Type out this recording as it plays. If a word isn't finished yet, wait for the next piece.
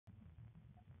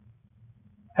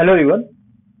Hello everyone,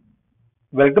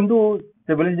 welcome to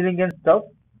Civil Engineering and Stuff.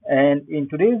 And in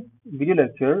today's video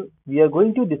lecture, we are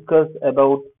going to discuss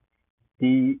about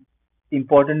the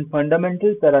important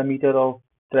fundamental parameter of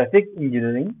traffic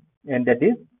engineering, and that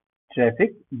is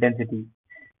traffic density.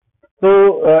 So,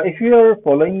 if you are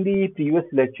following the previous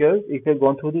lectures, if you have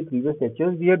gone through the previous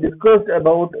lectures, we have discussed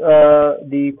about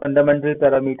the fundamental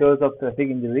parameters of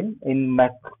traffic engineering in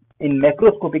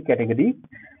macroscopic category,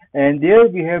 and there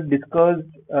we have discussed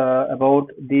about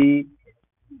the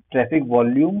traffic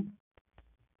volume.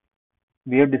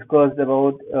 We have discussed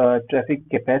about traffic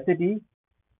capacity,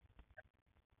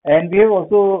 and we have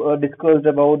also discussed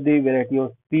about the variety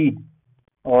of speed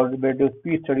or the variety of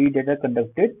speed studies that are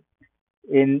conducted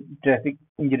in traffic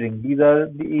engineering. These are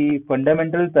the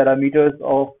fundamental parameters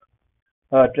of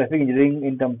traffic engineering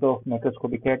in terms of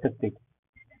macroscopic characteristics.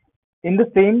 In the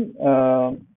same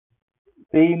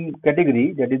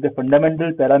category, that is the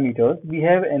fundamental parameters, we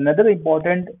have another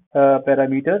important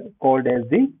parameter called as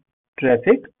the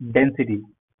traffic density.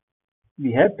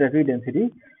 We have traffic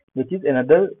density, which is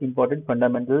another important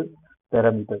fundamental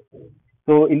parameter.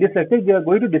 So in this lecture, we are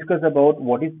going to discuss about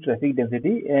what is traffic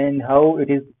density and how it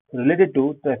is related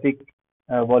to traffic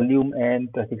volume and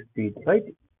traffic speed, right?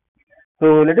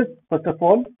 So let us first of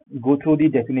all go through the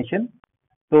definition.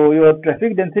 So your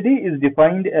traffic density is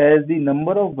defined as the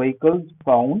number of vehicles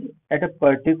found at a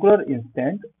particular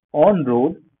instant on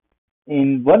road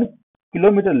in 1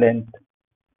 kilometer length,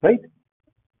 right?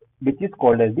 Which is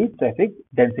called as the traffic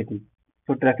density.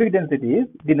 So traffic density is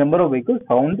the number of vehicles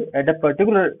found at a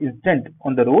particular instant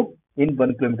on the road in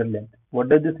 1 kilometer length. What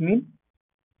does this mean?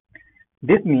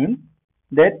 This means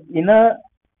that in a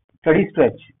steady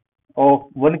stretch of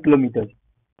 1 kilometer,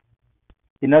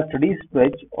 in a steady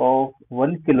stretch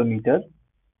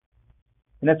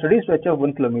of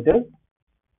 1 kilometer,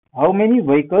 how many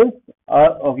vehicles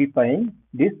are occupying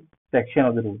this section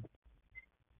of the road?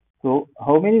 So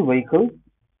how many vehicles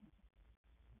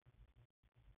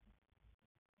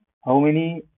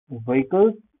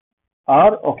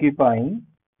are occupying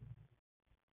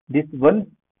this 1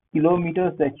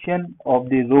 kilometer section of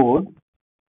the road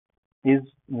is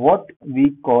what we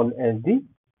call as the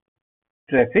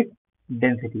traffic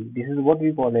density. This is what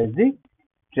we call as the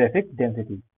traffic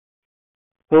density.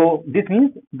 So this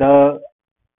means the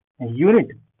unit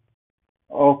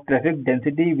of traffic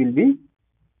density will be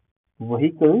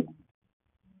vehicles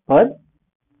per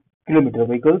kilometer,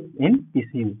 vehicles in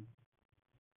ECU,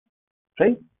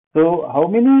 right? So how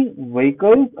many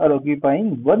vehicles are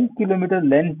occupying 1 kilometer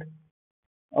length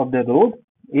of the road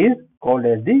is called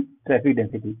as the traffic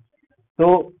density.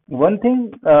 So one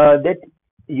thing that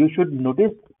you should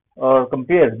notice or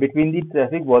compare between the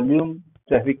traffic volume,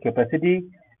 traffic capacity,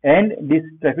 and this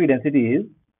traffic density is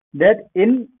that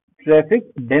in traffic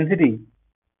density,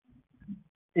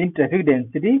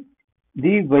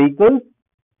 the vehicles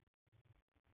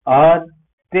are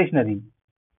stationary,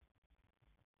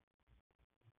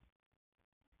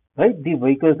 right? The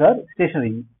vehicles are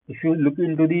stationary. If you look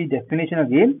into the definition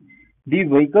again, the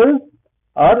vehicles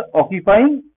are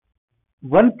occupying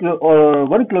 1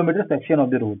 kilometer section of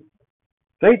the road,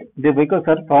 right? The vehicles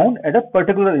are found at a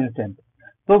particular instant.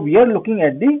 So we are looking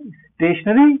at the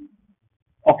stationary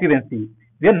occupancy.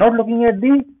 We are not looking at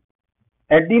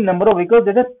the number of vehicles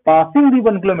that are passing the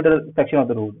 1 kilometer section of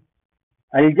the road.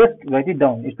 I'll just write it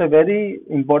down. It's a very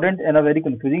important and a very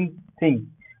confusing thing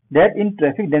that in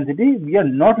traffic density we are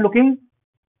not looking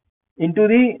into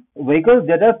the vehicles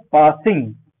that are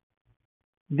passing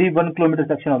the 1 kilometer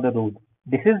section of the road.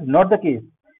 This is not the case.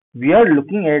 We are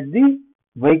looking at the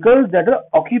vehicles that are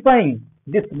occupying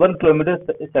this 1 kilometer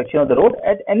section of the road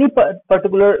at any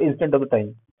particular instant of the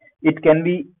time. It can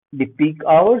be the peak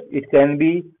hours, it can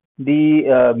be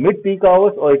the mid peak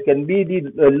hours, or it can be the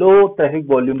low traffic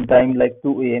volume time like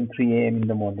 2 a.m., 3 a.m. in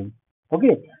the morning.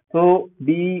 Okay, so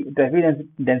the traffic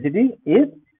density is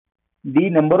the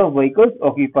number of vehicles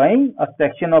occupying a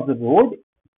section of the road,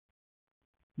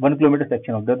 1 kilometer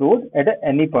section of the road at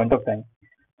any point of time.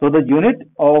 So the unit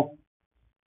of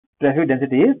traffic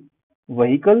density is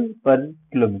vehicle per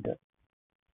kilometer.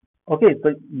 Okay,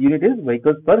 so unit is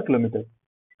vehicles per kilometer.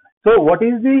 So what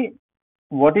is the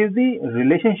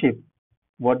relationship?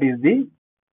 What is the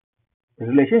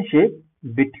relationship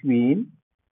between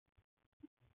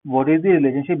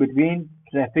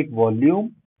traffic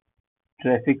volume,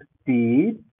 traffic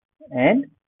speed, and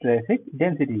traffic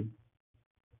density?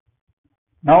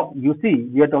 Now you see,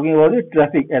 we are talking about the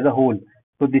traffic as a whole.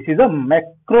 So this is a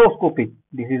macroscopic.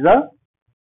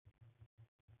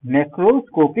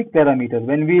 Parameter.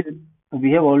 When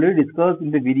we have already discussed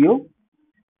in the video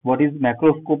what is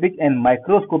macroscopic and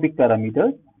microscopic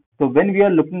parameters. So when we are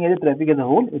looking at the traffic as a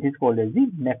whole, it is called as the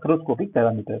macroscopic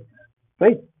parameter,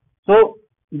 right? So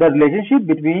the relationship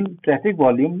between traffic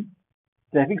volume,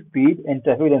 traffic speed, and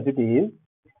traffic density is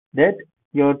that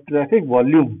your traffic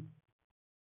volume,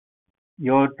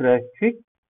 your traffic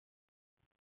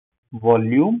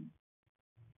volume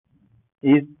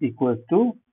is equals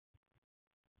to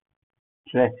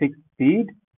traffic speed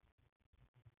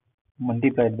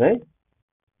multiplied by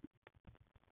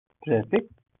traffic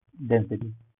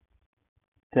density.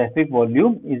 Traffic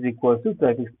volume is equal to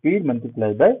traffic speed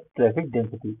multiplied by traffic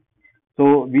density.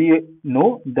 So we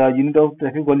know the unit of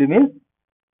traffic volume is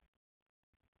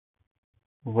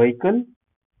vehicle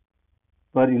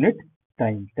per unit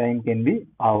time. Time can be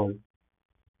hours.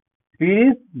 Speed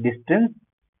is distance.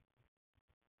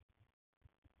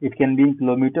 It can be in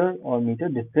kilometer or meter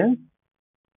distance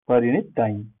per unit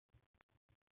time.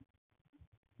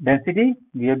 Density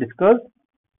we have discussed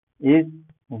is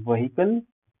vehicle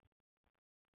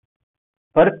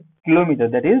per kilometer,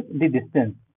 that is the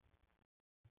distance,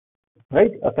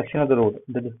 right? A section of the road,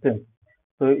 the distance.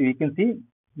 So you can see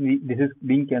this is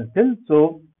being cancelled.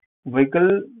 So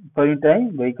vehicle per unit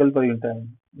time, vehicle per unit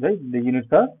time, right? The units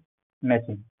are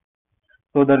matching.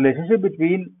 So the relationship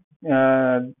between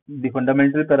the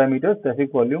fundamental parameters,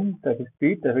 traffic volume, traffic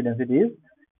speed, traffic density is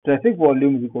traffic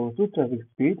volume is equal to traffic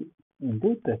speed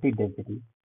into traffic density.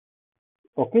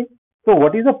 Okay. So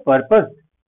what is the purpose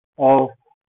of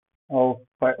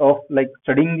like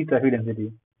studying the traffic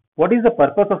density? What is the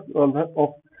purpose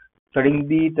of studying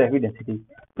the traffic density?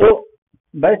 So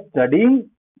by studying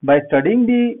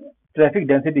the traffic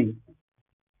density,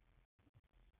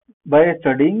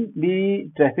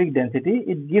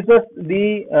 it gives us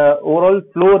the overall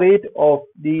flow rate of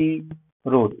the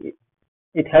road.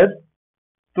 It helps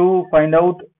to find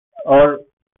out, or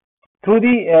through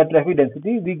the traffic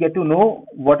density, we get to know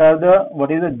what is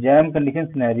the jam condition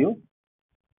scenario.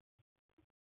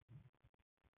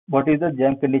 What is the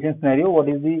jam condition scenario?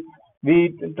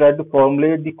 We try to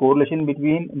formulate the correlation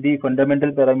between the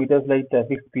fundamental parameters like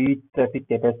traffic speed, traffic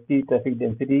capacity, traffic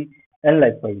density, and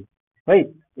likewise, right?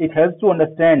 It helps to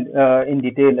understand in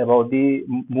detail about the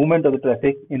movement of the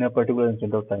traffic in a particular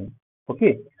instant of time.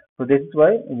 Okay, so this is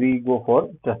why we go for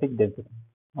traffic density.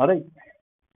 All right.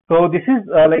 So this is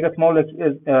like a small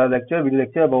video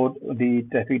lecture about the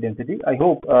traffic density. I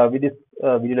hope with this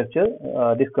video lecture,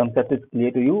 this concept is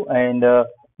clear to you, and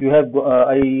you have.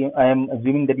 I am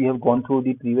assuming that you have gone through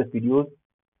the previous videos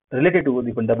related to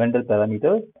the fundamental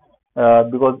parameters.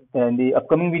 Because in the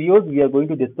upcoming videos, we are going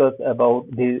to discuss about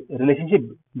the relationship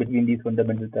between these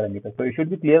fundamental parameters. So it should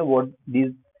be clear what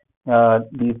these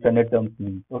standard terms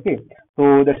mean. Okay.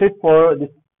 So that's it for this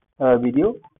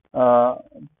video.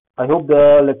 I hope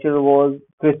the lecture was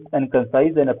crisp and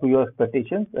concise and up to your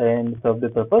expectations and served the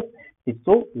purpose. If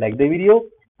so, like the video,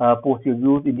 post your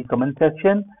views in the comment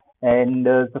section, and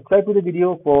subscribe to the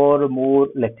video for more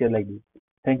lecture like this.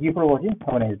 Thank you for watching.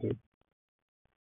 Have a nice day.